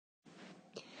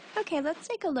Okay, let's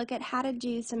take a look at how to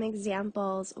do some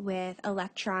examples with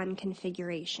electron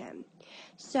configuration.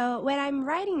 So when I'm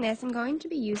writing this, I'm going to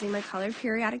be using my colored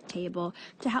periodic table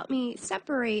to help me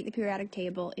separate the periodic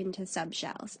table into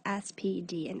subshells, S, P,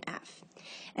 D, and F.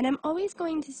 And I'm always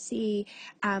going to see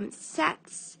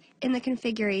sets in the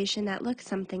configuration that look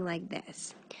something like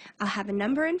this. I'll have a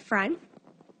number in front,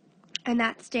 and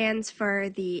that stands for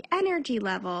the energy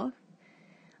level,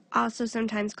 also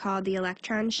sometimes called the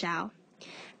electron shell.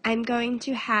 I'm going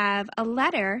to have a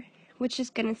letter, which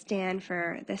is going to stand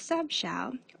for the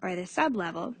subshell, or the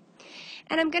sublevel,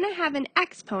 and I'm going to have an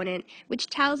exponent, which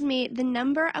tells me the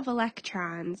number of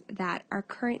electrons that are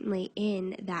currently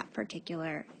in that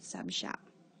particular subshell.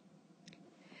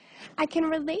 I can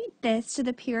relate this to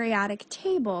the periodic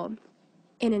table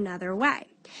in another way.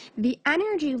 The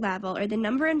energy level, or the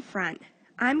number in front,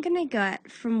 I'm going to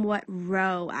get from what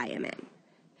row I am in.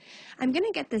 I'm going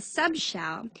to get the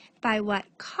subshell by what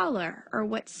color or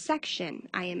what section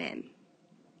I am in.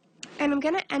 And I'm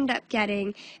going to end up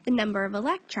getting the number of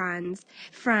electrons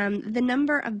from the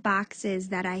number of boxes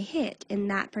that I hit in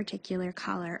that particular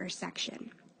color or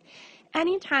section.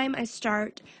 Anytime I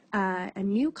start a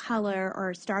new color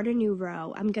or start a new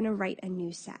row, I'm going to write a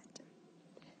new set.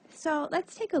 So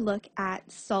let's take a look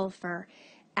at sulfur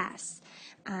S.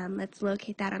 Let's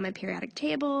locate that on my periodic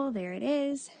table. There it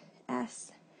is,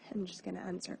 S. I'm just going to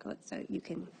uncircle it so you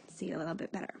can see it a little bit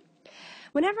better.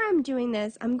 Whenever I'm doing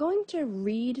this, I'm going to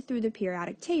read through the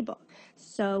periodic table.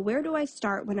 So where do I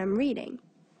start when I'm reading?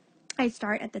 I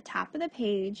start at the top of the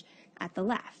page at the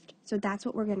left. So that's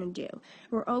what we're going to do.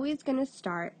 We're always going to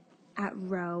start at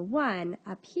row 1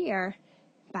 up here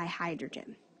by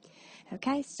hydrogen.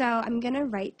 Okay, so I'm going to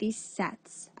write these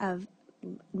sets of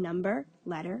number,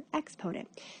 letter, exponent.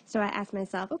 So I ask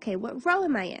myself, okay, what row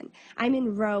am I in? I'm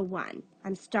in row 1.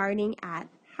 I'm starting at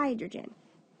hydrogen.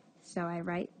 So I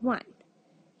write 1.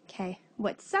 Okay,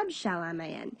 what subshell am I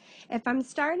in? If I'm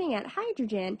starting at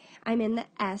hydrogen, I'm in the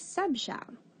S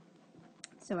subshell.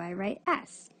 So I write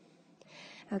S.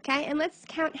 Okay, and let's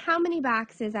count how many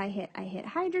boxes I hit. I hit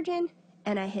hydrogen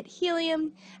and I hit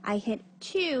helium. I hit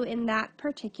 2 in that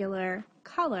particular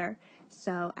color,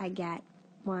 so I get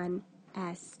 1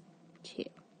 S2.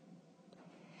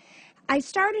 I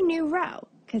start a new row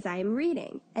because I am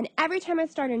reading, and every time I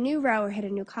start a new row or hit a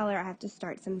new color, I have to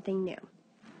start something new.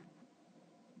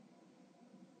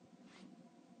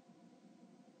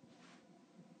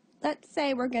 Let's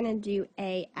say we're going to do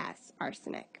AS,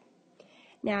 arsenic.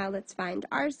 Now let's find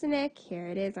arsenic. Here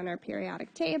it is on our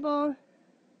periodic table.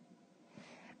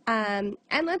 And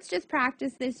let's just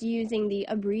practice this using the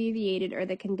abbreviated or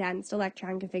the condensed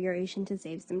electron configuration to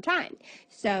save some time.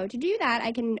 So to do that,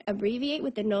 I can abbreviate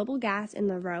with the noble gas in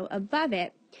the row above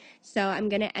it. So I'm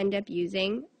going to end up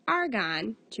using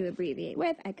argon to abbreviate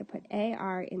with. I could put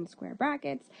AR in square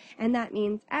brackets, and that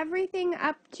means everything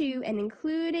up to and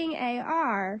including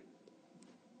AR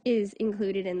is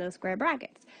included in those square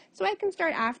brackets. So I can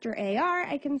start after AR,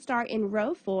 I can start in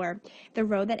row 4, the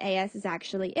row that AS is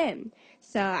actually in.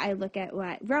 So I look at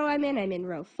what row I'm in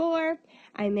row 4,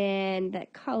 I'm in the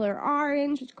color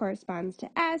orange, which corresponds to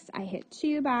S, I hit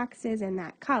 2 boxes in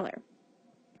that color.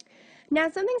 Now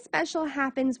something special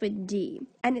happens with D,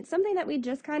 and it's something that we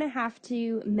just kind of have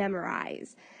to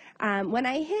memorize. When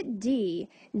I hit D,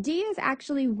 D is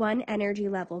actually 1 energy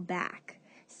level back.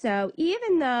 So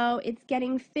even though it's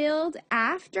getting filled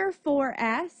after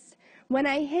 4S, when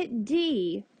I hit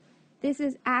D, this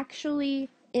is actually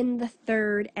in the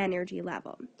 3rd energy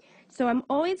level. So I'm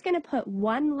always going to put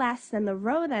 1 less than the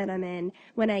row that I'm in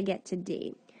when I get to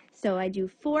D. So I do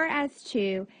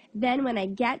 4S2, then when I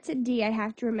get to D, I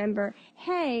have to remember,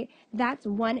 hey, that's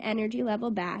 1 energy level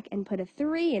back, and put a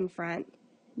 3 in front,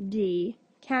 D.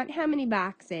 Count how many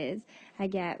boxes. I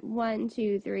get 1,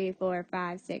 2, 3, 4,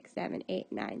 5, 6, 7,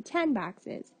 8, 9, 10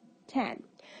 boxes. 10.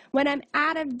 When I'm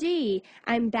out of D,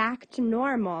 I'm back to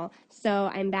normal. So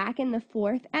I'm back in the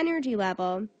 4th energy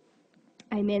level.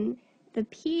 I'm in the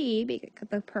P, because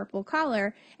the purple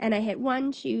color, and I hit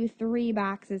 1, 2, 3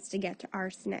 boxes to get to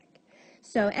arsenic.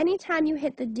 So anytime you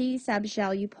hit the D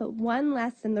subshell, you put 1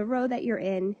 less than the row that you're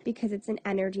in because it's an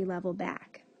energy level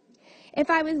back. If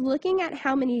I was looking at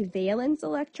how many valence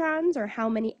electrons or how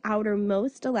many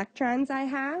outermost electrons I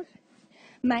have,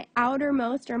 my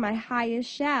outermost or my highest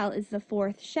shell is the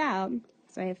 4th shell.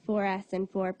 So I have 4s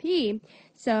and 4p.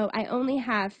 So I only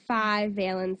have 5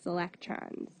 valence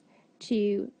electrons,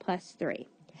 2 plus 3.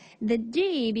 The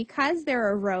D, because they're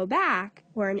a row back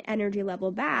or an energy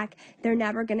level back, they're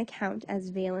never going to count as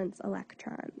valence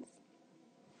electrons.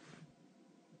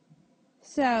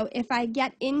 So if I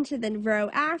get into the row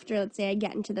after, let's say I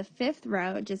get into the 5th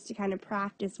row, just to kind of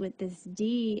practice with this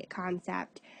D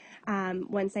concept,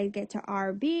 once I get to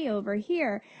RB over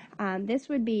here, this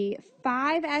would be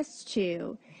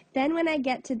 5s2. Then when I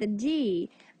get to the D,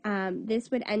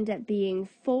 this would end up being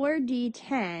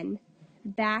 4d10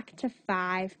 back to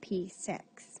 5p6.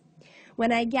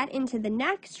 When I get into the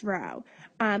next row,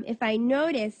 if I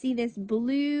notice, see this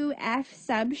blue F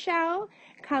subshell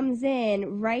comes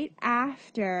in right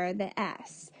after the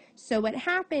S. So what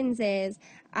happens is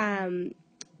the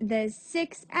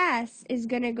 6S is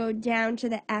going to go down to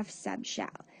the F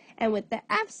subshell. And with the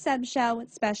F subshell,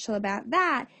 what's special about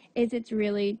that is it's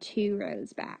really 2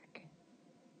 rows back.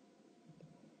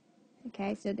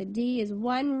 Okay, so the D is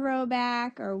 1 row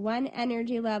back or 1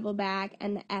 energy level back,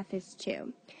 and the F is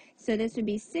 2. So this would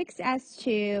be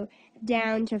 6s2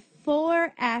 down to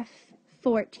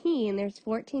 4f14. There's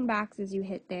 14 boxes you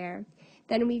hit there.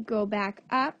 Then we go back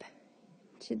up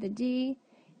to the D,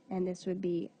 and this would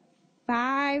be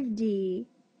 5d10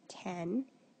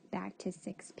 back to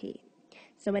 6p.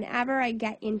 So whenever I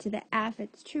get into the F,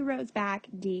 it's 2 rows back,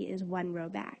 D is 1 row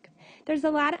back. There's a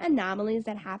lot of anomalies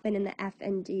that happen in the F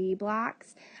and D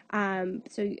blocks.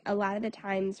 So a lot of the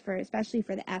times, especially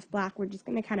for the F block, we're just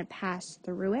going to kind of pass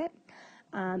through it.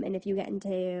 And if you get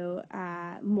into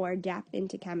more depth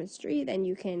into chemistry, then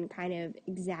you can kind of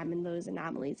examine those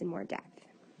anomalies in more depth.